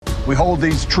We hold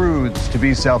these truths to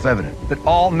be self-evident, that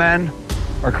all men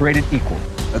are created equal,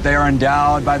 that they are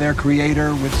endowed by their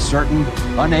Creator with certain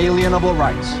unalienable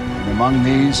rights, and among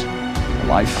these,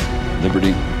 life,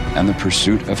 liberty, and the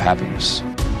pursuit of happiness.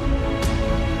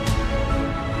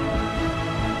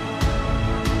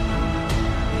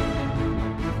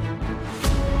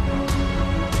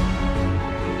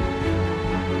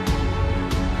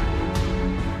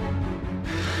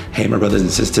 Hey, my brothers and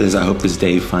sisters, I hope this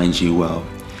day finds you well.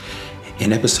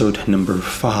 In episode number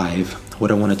 5, what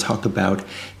I want to talk about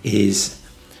is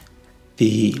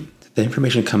the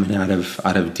information coming out of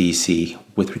DC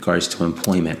with regards to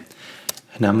employment.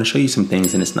 Now, I'm going to show you some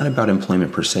things, and it's not about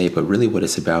employment per se, but really what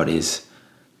it's about is,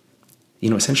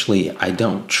 essentially, I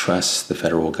don't trust the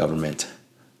federal government.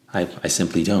 I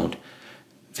simply don't.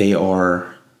 They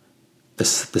are, the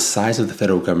size of the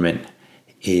federal government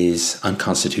is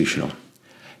unconstitutional.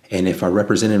 And if our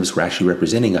representatives were actually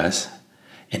representing us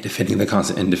and defending the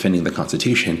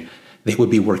Constitution, they would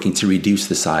be working to reduce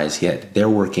the size, yet they're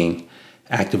working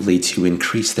actively to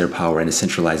increase their power and to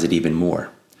centralize it even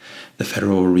more. The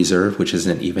Federal Reserve, which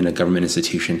isn't even a government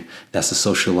institution, that's a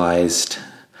socialized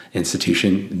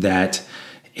institution that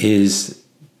is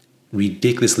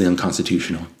ridiculously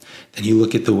unconstitutional. Then you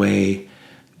look at the way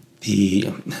the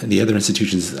other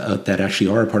institutions that actually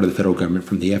are a part of the federal government,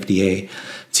 from the FDA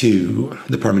to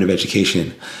the Department of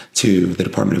Education to the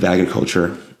Department of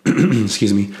Agriculture,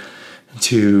 excuse me,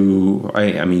 to,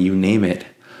 I mean, you name it,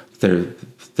 the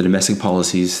domestic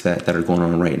policies that are going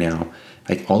on right now.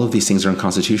 Like, all of these things are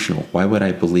unconstitutional. Why would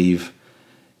I believe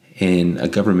in a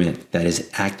government that is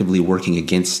actively working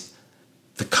against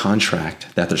the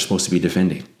contract that they're supposed to be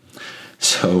defending?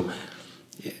 So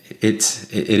it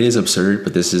is absurd,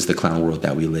 but this is the clown world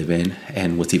that we live in.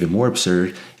 And what's even more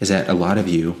absurd is that a lot of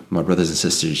you, my brothers and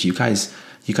sisters, you guys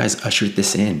ushered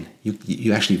this in.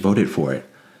 You actually voted for it.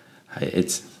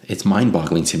 It's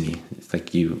mind-boggling to me. It's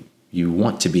like you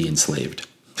want to be enslaved.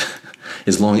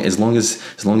 As long as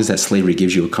that slavery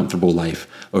gives you a comfortable life,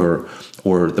 or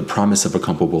the promise of a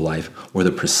comfortable life, or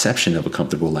the perception of a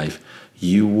comfortable life,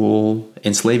 you will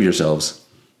enslave yourselves.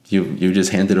 You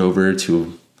just hand it over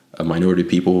to a minority of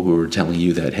people who are telling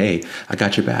you that, hey, I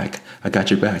got your back.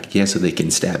 Yeah, so they can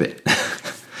stab it.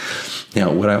 Now,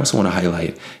 what I also want to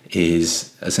highlight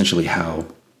is essentially how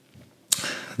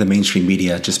the mainstream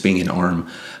media, just being an arm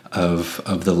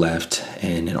of the left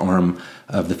and an arm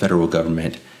of the federal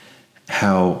government,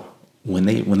 how when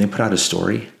they put out a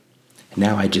story,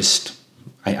 now I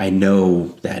know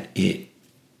that they're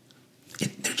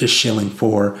just shilling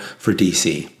for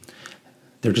DC.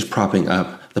 They're just propping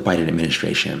up the Biden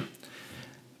administration,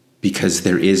 because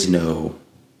there is no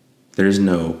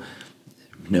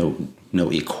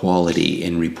equality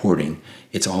in reporting.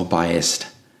 It's all biased.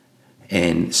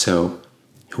 And so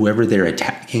whoever they're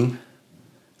attacking,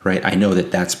 right, I know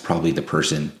that that's probably the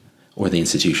person or the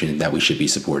institution that we should be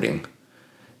supporting.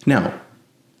 Now,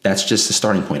 that's just the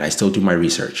starting point. I still do my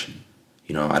research.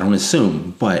 I don't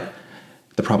assume, but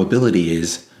the probability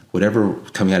is whatever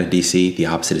coming out of DC, the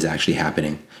opposite is actually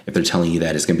happening. If they're telling you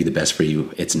that it's going to be the best for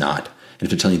you, it's not. And if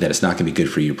they're telling you that it's not going to be good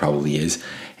for you, it probably is.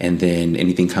 And then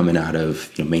anything coming out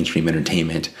of mainstream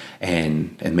entertainment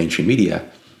and mainstream media,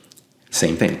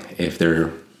 same thing. If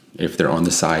they're on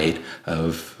the side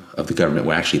of the government,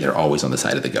 well, actually, they're always on the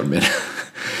side of the government.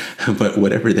 But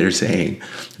whatever they're saying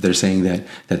that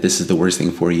this is the worst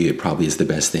thing for you, it probably is the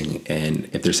best thing. And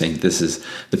if they're saying this is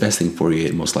the best thing for you,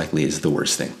 it most likely is the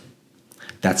worst thing.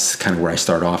 That's kind of where I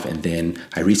start off, and then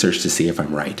I research to see if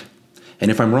I'm right.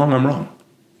 And if I'm wrong, I'm wrong,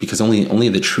 because only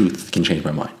the truth can change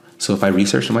my mind. So if I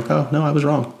research, I'm like, oh, no, I was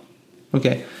wrong.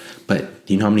 Okay. But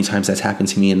do you know how many times that's happened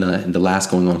to me in the last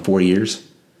going on 4 years?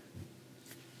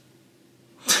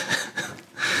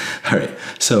 All right.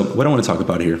 So what I want to talk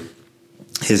about here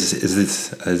is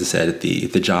this, as I said,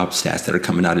 the job stats that are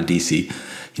coming out of DC.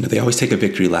 They always take a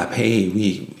victory lap. Hey,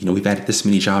 we've added this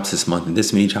many jobs this month and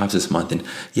this many jobs this month, and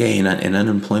yay, and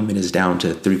unemployment is down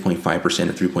to 3.5% or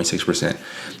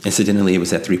 3.6%. Incidentally, it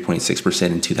was at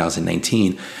 3.6% in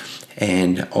 2019,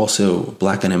 and also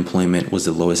Black unemployment was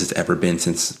the lowest it's ever been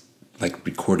since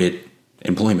recorded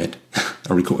employment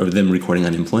or them recording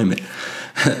unemployment.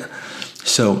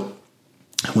 So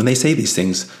when they say these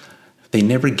things, they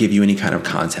never give you any kind of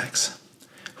context,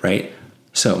 right?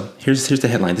 So here's the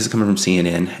headline. This is coming from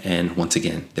CNN, and once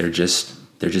again, they're just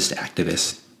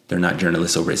activists. They're not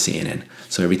journalists over at CNN.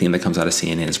 So everything that comes out of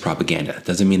CNN is propaganda. It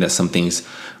doesn't mean that some things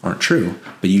aren't true,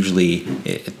 but usually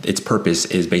its purpose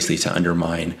is basically to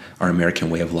undermine our American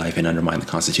way of life and undermine the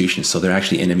Constitution. So they're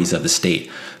actually enemies of the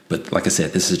state. But like I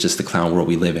said, this is just the clown world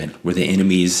we live in, where the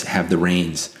enemies have the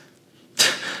reins.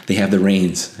 They have the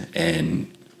reins, and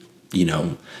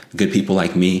good people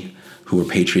like me who are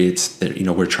patriots that,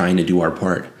 we're trying to do our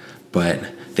part, but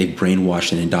they've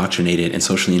brainwashed and indoctrinated and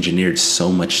socially engineered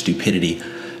so much stupidity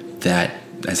that,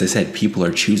 as I said, people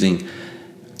are choosing.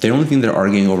 The only thing they're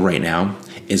arguing over right now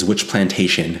is which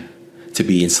plantation to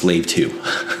be enslaved to.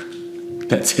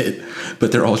 That's it.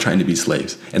 But they're all trying to be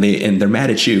slaves, and they're mad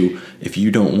at you if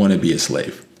you don't want to be a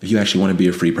slave, if you actually want to be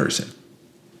a free person.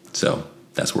 So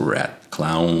that's where we're at.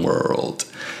 Clown world.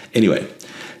 Anyway,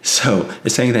 so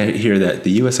it's saying that here that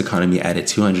the U.S. economy added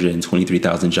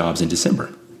 223,000 jobs in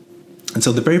December. And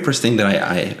so the very first thing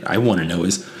that I want to know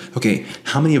is, okay,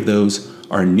 how many of those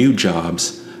are new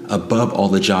jobs above all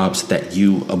the jobs that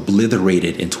you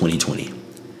obliterated in 2020?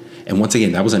 And once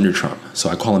again, that was under Trump. So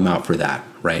I call him out for that,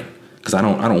 right? Because I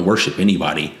don't worship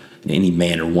anybody, any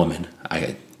man or woman.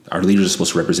 Our leaders are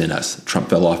supposed to represent us. Trump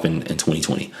fell off in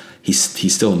 2020.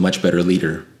 He's still a much better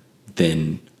leader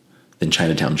than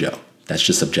Chinatown Joe. That's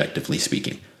just subjectively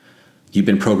speaking. You've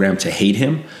been programmed to hate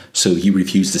him, so you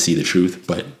refuse to see the truth.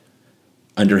 But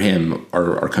under him,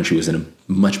 our country was in a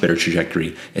much better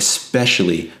trajectory,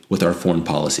 especially with our foreign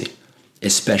policy,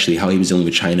 especially how he was dealing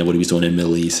with China, what he was doing in the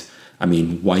Middle East. I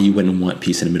mean, why you wouldn't want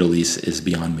peace in the Middle East is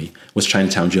beyond me. What's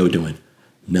Chinatown Joe doing?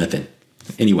 Nothing.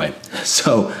 Anyway,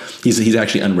 so he's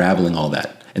actually unraveling all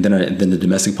that. And then the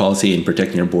domestic policy and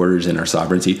protecting our borders and our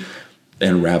sovereignty,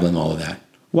 unraveling all of that.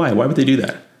 Why? Why would they do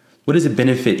that? What does it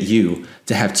benefit you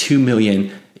to have 2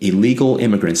 million illegal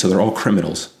immigrants, so they're all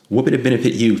criminals? What would it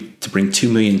benefit you to bring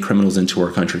 2 million criminals into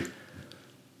our country?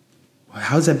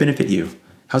 How does that benefit you?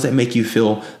 How does that make you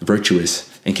feel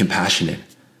virtuous and compassionate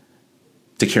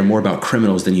to care more about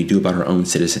criminals than you do about our own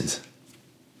citizens?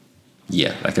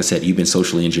 Yeah, like I said, you've been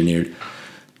socially engineered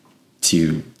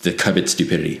to the covet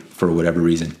stupidity for whatever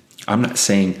reason. I'm not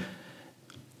saying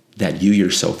that you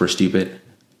yourself are stupid,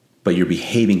 but you're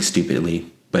behaving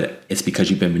stupidly, but it's because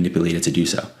you've been manipulated to do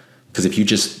so. Because if you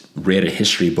just read a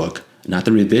history book, not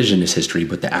the revisionist history,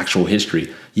 but the actual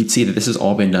history, you'd see that this has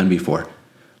all been done before.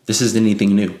 This isn't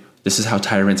anything new. This is how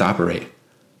tyrants operate.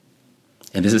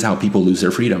 And this is how people lose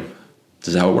their freedom. This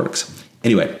is how it works.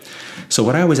 Anyway, so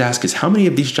what I always ask is, how many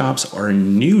of these jobs are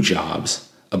new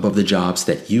jobs above the jobs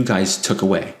that you guys took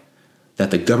away,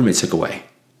 that the government took away,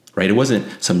 right? It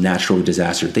wasn't some natural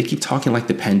disaster. They keep talking like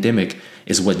the pandemic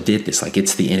is what did this, like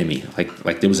it's the enemy.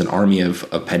 Like there was an army of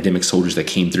pandemic soldiers that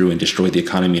came through and destroyed the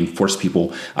economy and forced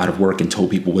people out of work and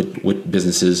told people what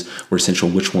businesses were essential,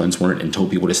 which ones weren't, and told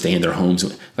people to stay in their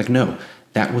homes. Like, no,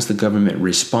 that was the government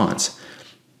response.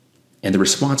 And the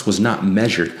response was not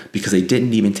measured because they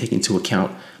didn't even take into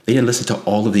account, they didn't listen to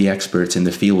all of the experts in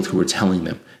the field who were telling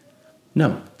them.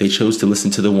 No, they chose to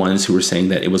listen to the ones who were saying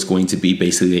that it was going to be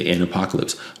basically an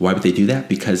apocalypse. Why would they do that?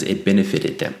 Because it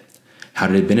benefited them. How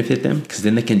did it benefit them? Because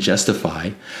then they can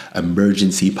justify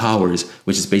emergency powers,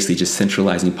 which is basically just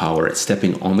centralizing power,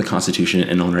 stepping on the Constitution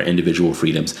and on our individual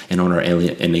freedoms and on our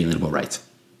inalienable rights.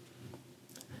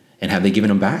 And have they given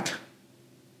them back?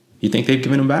 You think they've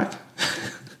given them back?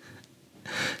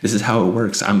 This is how it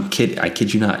works. I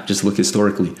kid you not. Just look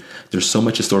historically. There's so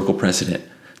much historical precedent.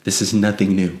 This is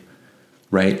nothing new,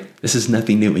 right? This is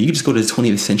nothing new. And you just go to the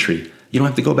 20th century. You don't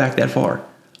have to go back that far.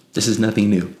 This is nothing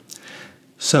new.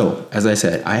 So, as I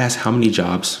said, I asked how many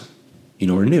jobs,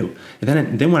 are new.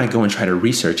 And then when I go and try to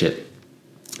research it,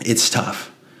 it's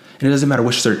tough. And it doesn't matter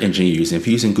which search engine you're using. If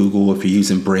you're using Google, if you're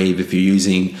using Brave, if you're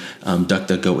using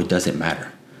DuckDuckGo, it doesn't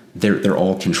matter. They're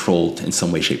all controlled in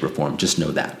some way, shape, or form. Just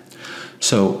know that.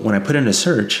 So when I put in a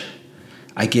search,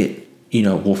 I get,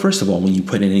 well, first of all, when you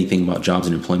put in anything about jobs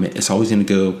and employment, it's always going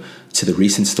to go to the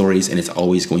recent stories, and it's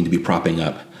always going to be propping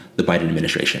up the Biden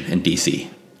administration and DC.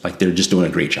 Like, they're just doing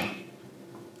a great job,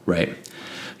 right?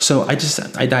 So I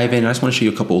dive in. I just want to show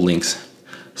you a couple of links.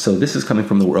 So this is coming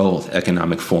from the World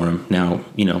Economic Forum. Now,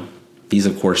 these,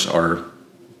 of course,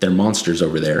 they're monsters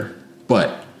over there,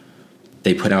 but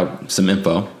they put out some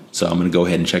info. So I'm going to go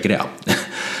ahead and check it out.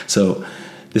 So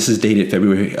this is dated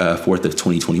February 4th of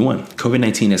 2021.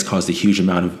 COVID-19 has caused a huge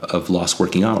amount of lost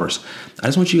working hours. I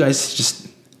just want you guys to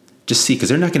just see, because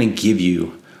they're not going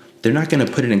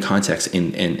to put it in context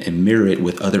and mirror it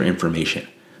with other information.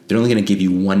 They're only going to give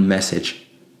you one message,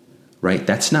 right?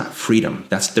 That's not freedom.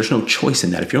 There's no choice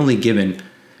in that. If you're only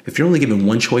given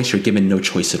one choice, you're given no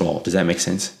choice at all. Does that make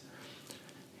sense?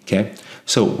 Okay.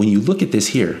 So when you look at this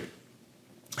here,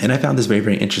 and I found this very,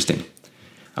 very interesting.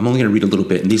 I'm only going to read a little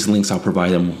bit, and these links I'll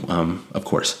provide them, of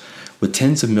course. With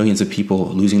tens of millions of people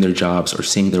losing their jobs or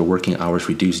seeing their working hours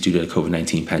reduced due to the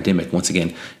COVID-19 pandemic. Once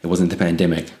again, it wasn't the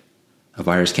pandemic. A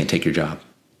virus can't take your job.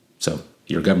 So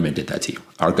Your government did that to you.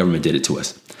 Our government did it to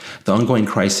us. The ongoing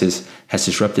crisis has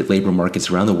disrupted labor markets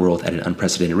around the world at an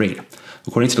unprecedented rate.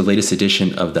 According to the latest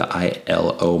edition of the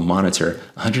ILO Monitor,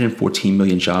 114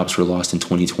 million jobs were lost in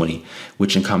 2020,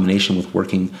 which in combination with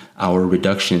working hour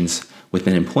reductions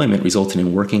within employment resulted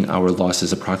in working hour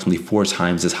losses approximately 4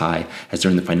 times as high as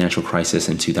during the financial crisis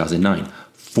in 2009.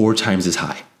 4 times as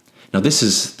high. Now, this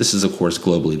is of course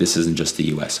globally. This isn't just the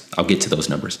U.S. I'll get to those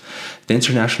numbers. The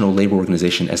International Labor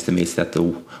Organization estimates that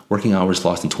the working hours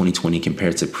lost in 2020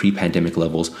 compared to pre-pandemic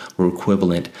levels were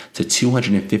equivalent to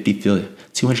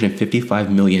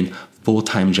 255 million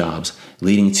full-time jobs,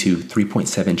 leading to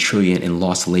 3.7 trillion in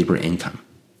lost labor income.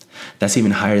 That's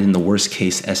even higher than the worst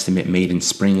case estimate made in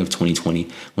spring of 2020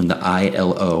 when the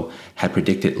ILO had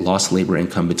predicted lost labor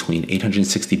income between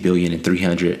 860 billion and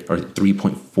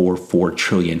 3.44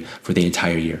 trillion for the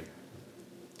entire year.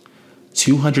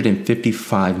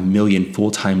 255 million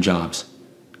full-time jobs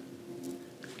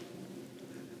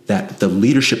that the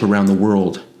leadership around the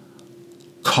world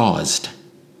caused.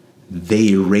 They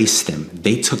erased them.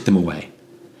 They took them away.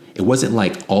 It wasn't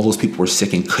like all those people were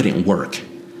sick and couldn't work.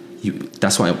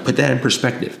 That's why I put that in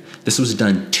perspective. This was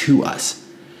done to us.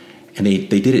 And they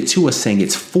did it to us saying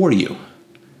it's for you.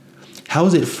 How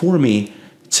is it for me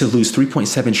to lose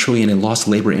 3.7 trillion in lost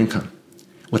labor income?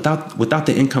 Without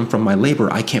the income from my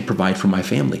labor, I can't provide for my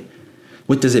family.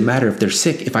 What does it matter if they're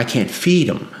sick if I can't feed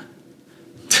them?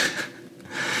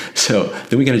 So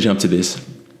then we're going to jump to this.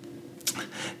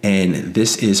 And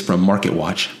this is from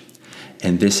MarketWatch.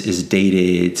 And this is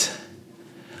dated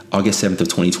August 7th of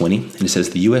 2020, and it says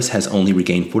the U.S. has only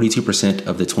regained 42%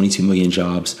 of the 22 million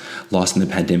jobs lost in the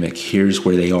pandemic. Here's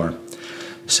where they are.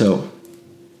 So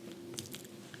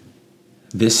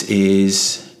this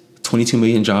is 22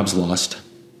 million jobs lost,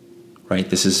 right?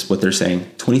 This is what they're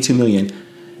saying. 22 million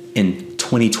in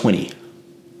 2020.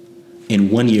 In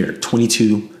 1 year,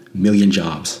 22 million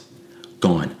jobs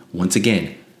gone. Once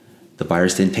again, the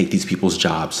virus didn't take these people's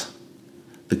jobs.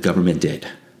 The government did,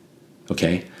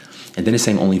 okay? And then it's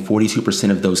saying only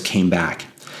 42% of those came back.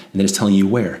 And then it's telling you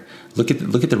where. Look at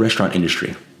the restaurant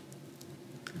industry.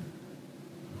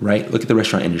 Right? Look at the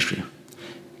restaurant industry.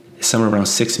 It's somewhere around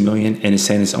 6 million, and it's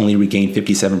saying it's only regained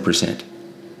 57%.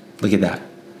 Look at that.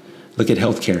 Look at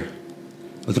healthcare.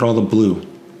 Look at all the blue.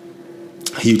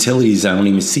 Utilities, I don't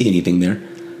even see anything there.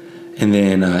 And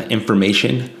then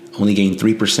information only gained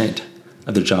 3%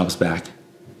 of their jobs back.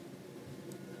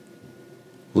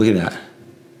 Look at that.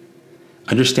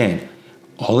 Understand,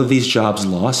 all of these jobs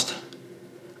lost,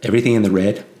 everything in the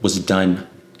red was done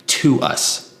to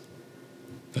us.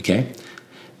 Okay?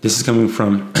 This is coming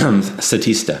from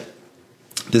Statista.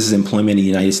 This is employment in the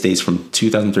United States from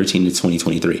 2013 to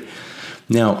 2023.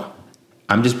 Now,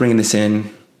 I'm just bringing this in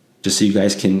just so you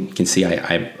guys can see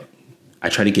I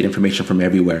try to get information from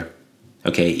everywhere.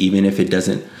 Okay? Even if it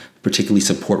doesn't particularly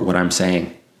support what I'm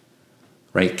saying.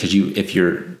 Right? Because if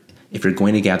you're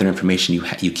going to gather information,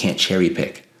 you can't cherry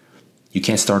pick. You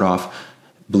can't start off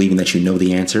believing that you know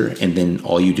the answer, and then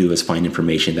all you do is find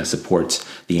information that supports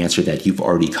the answer that you've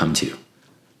already come to.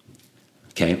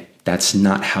 Okay? That's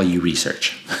not how you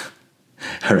research.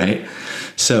 All right?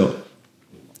 So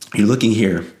you're looking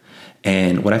here,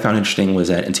 and what I found interesting was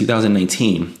that in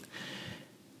 2019,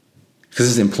 because this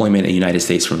is employment in the United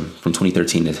States from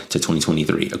 2013 to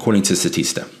 2023, according to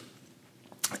Statista.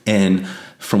 And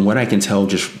from what I can tell,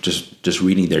 just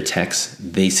reading their texts,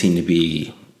 they seem to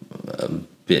be a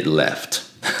bit left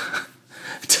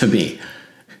to me,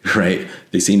 right?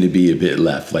 They seem to be a bit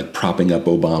left, like propping up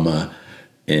Obama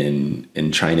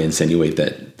and trying to insinuate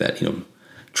that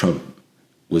Trump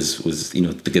was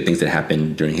the good things that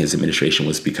happened during his administration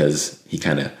was because he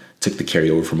kind of took the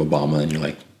carryover from Obama, and you're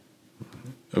like,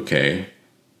 okay,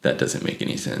 that doesn't make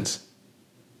any sense,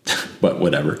 but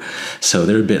whatever. So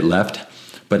they're a bit left.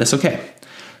 But that's okay.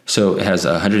 So it has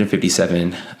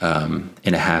 157 and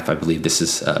a half, I believe this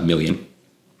is million.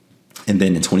 And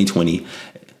then in 2020,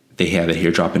 they have it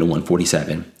here dropping to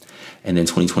 147. And then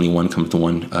 2021 comes to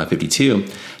 152.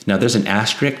 Now there's an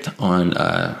asterisk on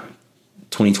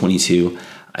 2022,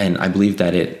 and I believe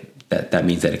that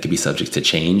means that it could be subject to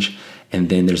change. And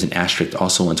then there's an asterisk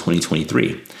also on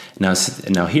 2023. Now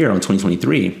here on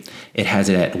 2023, it has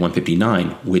it at 159,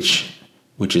 which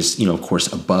is of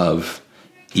course above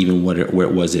even where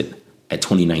it was at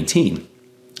 2019.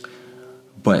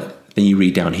 But then you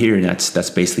read down here, and that's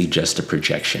basically just a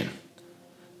projection.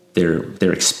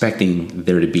 They're expecting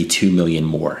there to be 2 million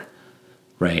more,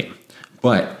 right?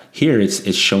 But here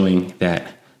it's showing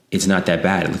that it's not that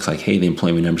bad. It looks like, hey, the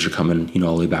employment numbers are coming,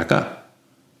 all the way back up.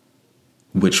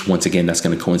 Which once again, that's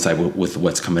going to coincide with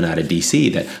what's coming out of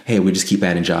DC. That hey, we just keep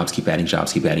adding jobs, keep adding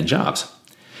jobs, keep adding jobs.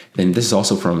 And this is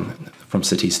also from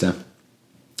Statista.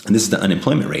 And this is the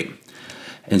unemployment rate.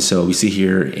 And so we see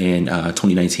here in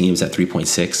 2019, it was at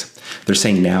 3.6. They're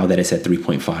saying now that it's at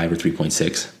 3.5 or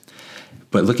 3.6.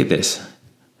 But look at this.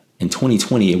 In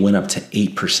 2020, it went up to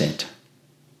 8%.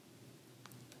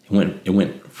 It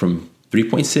went from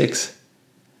 3.6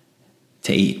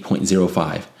 to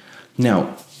 8.05.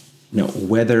 Now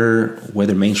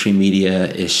whether mainstream media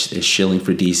is shilling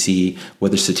for DC,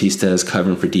 whether Statista is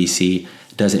covering for DC,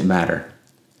 doesn't matter.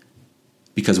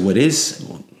 Because what is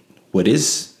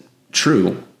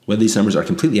true, whether these numbers are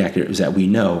completely accurate, is that we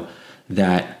know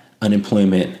that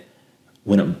unemployment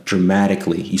went up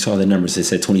dramatically. You saw the numbers. It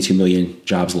said 22 million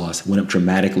jobs lost. It went up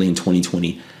dramatically in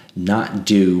 2020, not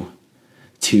due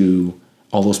to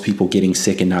all those people getting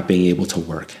sick and not being able to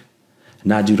work,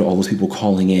 not due to all those people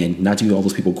calling in, not due to all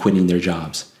those people quitting their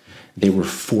jobs. They were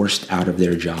forced out of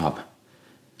their job.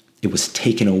 It was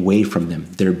taken away from them.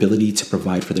 Their ability to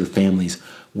provide for their families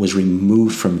was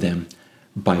removed from them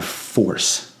by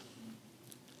force.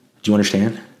 Do you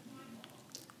understand?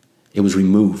 It was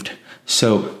removed.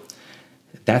 So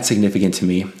that's significant to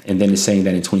me. And then it's saying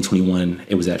that in 2021,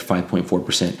 it was at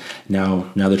 5.4%.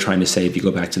 Now they're trying to say, if you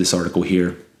go back to this article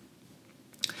here,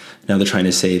 now they're trying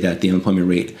to say that the unemployment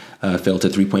rate fell to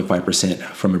 3.5%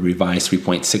 from a revised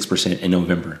 3.6% in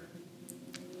November.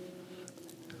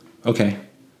 Okay.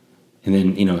 And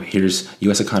then, here's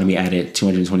U.S. economy added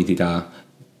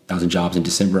 223,000 jobs in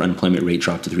December. Unemployment rate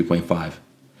dropped to 3.5.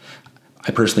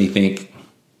 I personally think,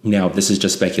 now this is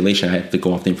just speculation. I have to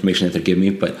go off the information that they're giving me.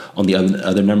 But on the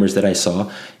other numbers that I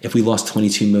saw, if we lost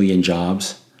 22 million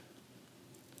jobs,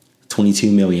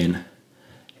 22 million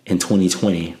in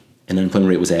 2020, and the unemployment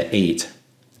rate was at 8,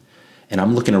 and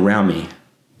I'm looking around me.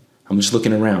 I'm just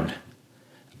looking around.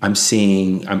 I'm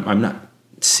not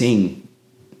seeing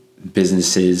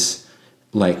businesses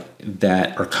like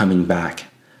that are coming back.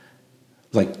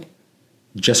 Like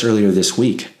just earlier this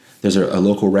week, there's a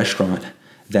local restaurant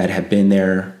that had been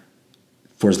there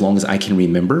for as long as I can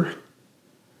remember.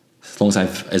 As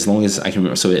long as I can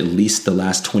remember, so at least the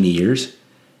last 20 years,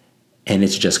 and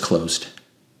it's just closed.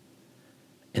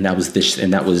 And that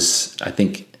was I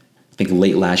think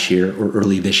late last year or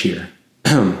early this year.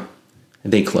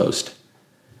 They closed.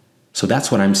 So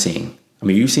that's what I'm seeing. I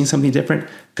mean, are you seeing something different?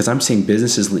 Because I'm seeing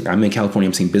businesses, I'm in California,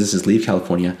 I'm seeing businesses leave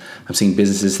California. I'm seeing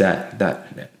businesses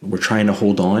that were trying to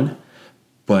hold on,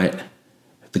 but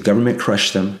the government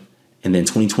crushed them. And then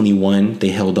 2021, they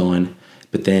held on,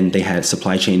 but then they had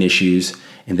supply chain issues.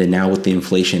 And then now with the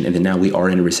inflation, and then now we are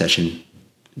in a recession.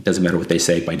 It doesn't matter what they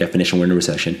say. By definition, we're in a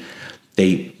recession.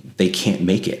 They can't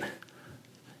make it.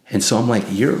 And so I'm like,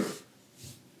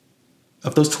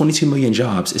 of those 22 million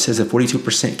jobs, it says that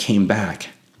 42% came back.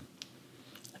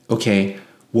 Okay,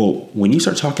 well, when you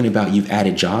start talking about you've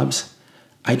added jobs,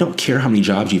 I don't care how many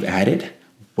jobs you've added.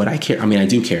 What I care, I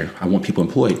do care. I want people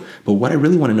employed. But what I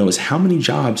really want to know is how many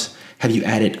jobs have you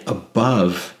added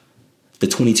above the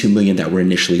 22 million that were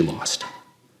initially lost?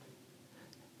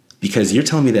 Because you're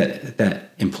telling me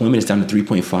that employment is down to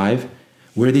 3.5.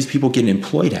 Where are these people getting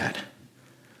employed at?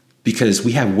 Because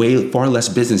we have far less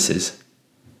businesses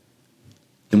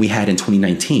than we had in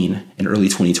 2019 and early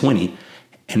 2020.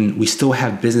 And we still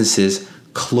have businesses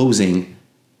closing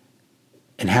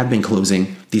and have been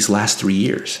closing these last 3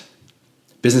 years.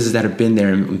 Businesses that have been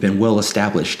there and been well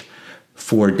established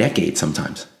for decades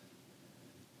sometimes.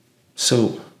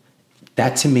 So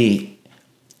that to me,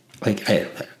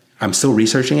 I'm still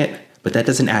researching it, but that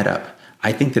doesn't add up.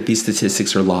 I think that these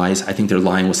statistics are lies. I think they're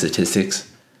lying with statistics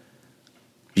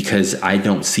because I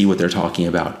don't see what they're talking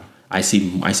about. I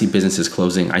see businesses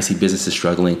closing. I see businesses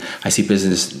struggling. I see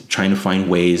businesses trying to find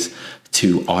ways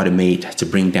to automate, to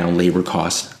bring down labor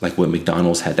costs, like when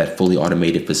McDonald's had that fully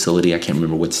automated facility. I can't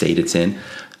remember what state it's in,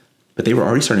 but they were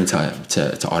already starting to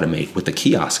automate with the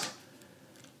kiosk.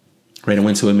 Right, I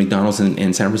went to a McDonald's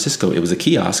in San Francisco. It was a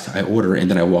kiosk. I order, and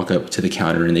then I walk up to the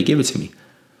counter, and they give it to me.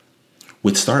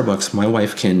 With Starbucks, my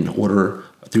wife can order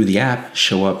through the app,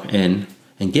 show up, and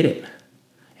get it,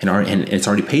 and it's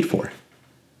already paid for.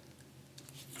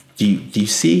 Do you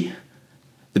see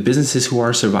the businesses who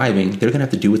are surviving? They're going to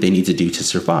have to do what they need to do to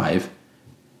survive,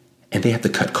 and they have to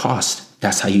cut costs.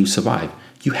 That's how you survive.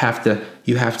 You have to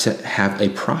have a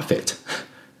profit,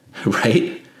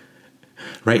 right?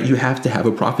 Right? You have to have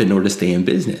a profit in order to stay in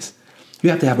business. You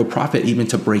have to have a profit even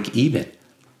to break even.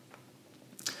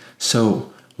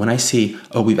 So when I see,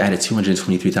 we've added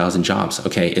 223,000 jobs,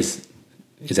 okay, is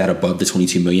that above the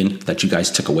 22 million that you guys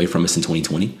took away from us in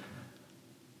 2020?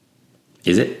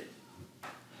 Is it?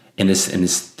 And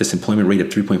this employment rate of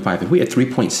 3.5, if we had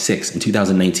 3.6 in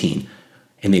 2019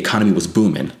 and the economy was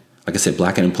booming, like I said,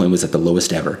 black unemployment was at the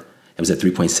lowest ever, It was at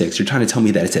 3.6. You're trying to tell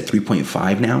me that it's at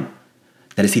 3.5 now?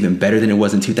 That it's even better than it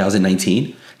was in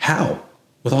 2019? How?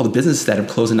 With all the businesses that have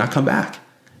closed and not come back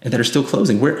and that are still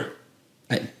closing.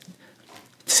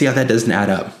 See how that doesn't add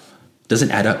up?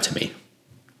 Doesn't add up to me.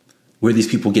 Where are these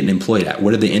people getting employed at?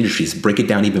 What are the industries? Break it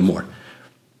down even more.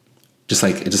 Just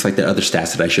like the other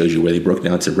stats that I showed you where they broke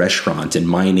down to restaurants and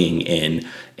mining and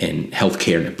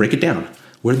healthcare. Break it down.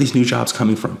 Where are these new jobs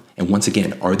coming from? And once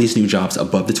again, are these new jobs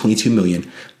above the 22 million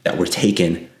that were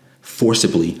taken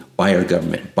forcibly by our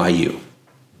government, by you?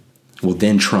 Well,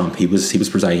 then Trump, he was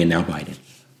presiding, and now Biden.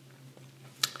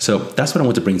 So that's what I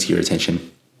want to bring to your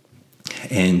attention.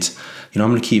 And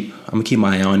I'm gonna keep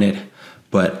my eye on it,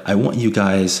 but I want you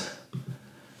guys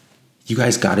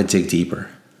got to dig deeper,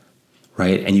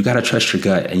 right? And you got to trust your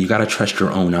gut, and you got to trust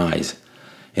your own eyes.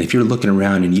 And if you're looking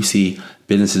around and you see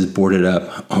businesses boarded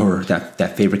up, or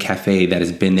that favorite cafe that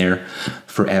has been there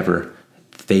forever,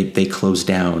 they closed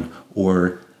down,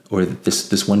 or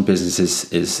this one business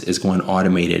is going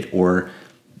automated, or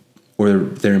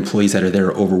their employees that are there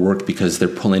are overworked because they're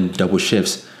pulling double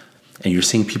shifts, and you're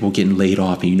seeing people getting laid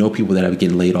off, and you know people that are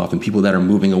getting laid off, and people that are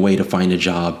moving away to find a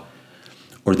job,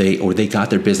 or they got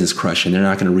their business crushed and they're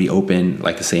not going to reopen,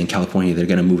 like I say in California, they're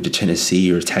going to move to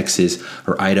Tennessee or Texas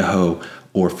or Idaho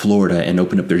or Florida and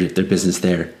open up their business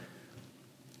there.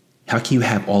 How can you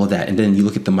have all of that? And then you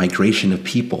look at the migration of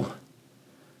people.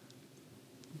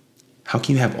 How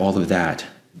can you have all of that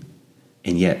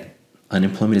and yet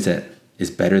unemployment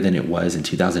is better than it was in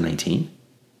 2019?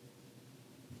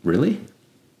 Really?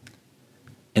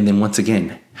 And then once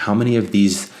again, how many of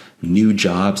these new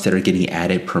jobs that are getting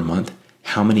added per month,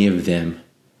 how many of them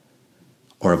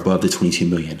are above the 22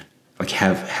 million? Like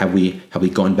have we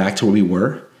gone back to where we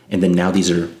were? And then now these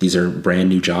are brand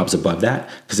new jobs above that?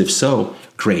 Because if so,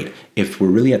 great. If we're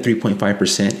really at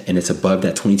 3.5% and it's above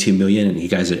that 22 million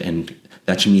and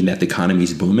that should mean that the economy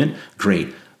is booming,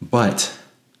 great. But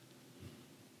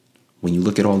when you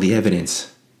look at all the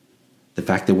evidence, the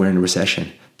fact that we're in a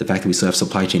recession, the fact that we still have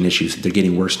supply chain issues, they're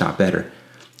getting worse, not better.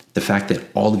 The fact that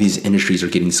all of these industries are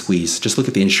getting squeezed. Just look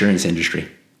at the insurance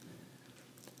industry.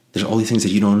 There's all these things that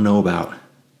you don't know about,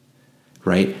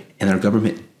 right? And our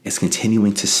government is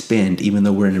continuing to spend, even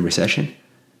though we're in a recession,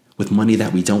 with money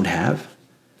that we don't have.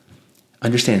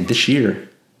 Understand, this year,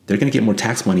 they're going to get more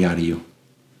tax money out of you.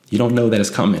 You don't know that it's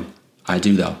coming. I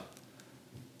do, though.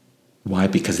 Why?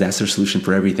 Because that's their solution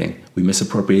for everything. We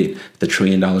misappropriate the $1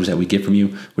 trillion that we get from you.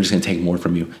 We're just going to take more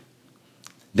from you.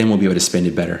 Then we'll be able to spend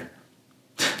it better.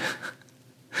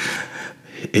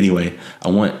 Anyway, I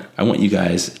want you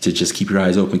guys to just keep your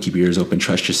eyes open, keep your ears open,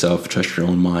 trust yourself, trust your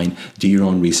own mind, do your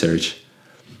own research.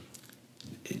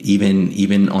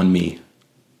 Even on me,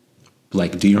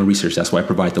 like do your own research. That's why I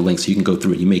provide the link so you can go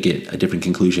through it. You may get a different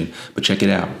conclusion, but check it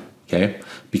out, okay?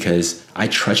 Because I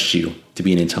trust you to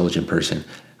be an intelligent person.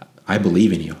 I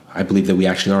believe in you. I believe that we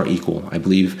actually are equal. I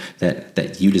believe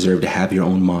that you deserve to have your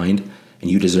own mind, and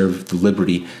you deserve the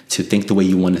liberty to think the way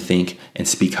you want to think and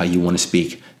speak how you want to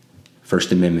speak.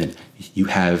 First Amendment, you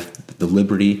have the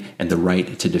liberty and the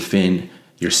right to defend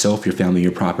yourself, your family,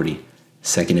 your property.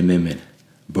 Second Amendment,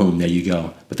 boom, there you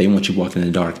go. But they want you walking in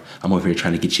the dark. I'm over here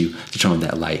trying to get you to turn on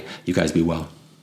that light. You guys be well.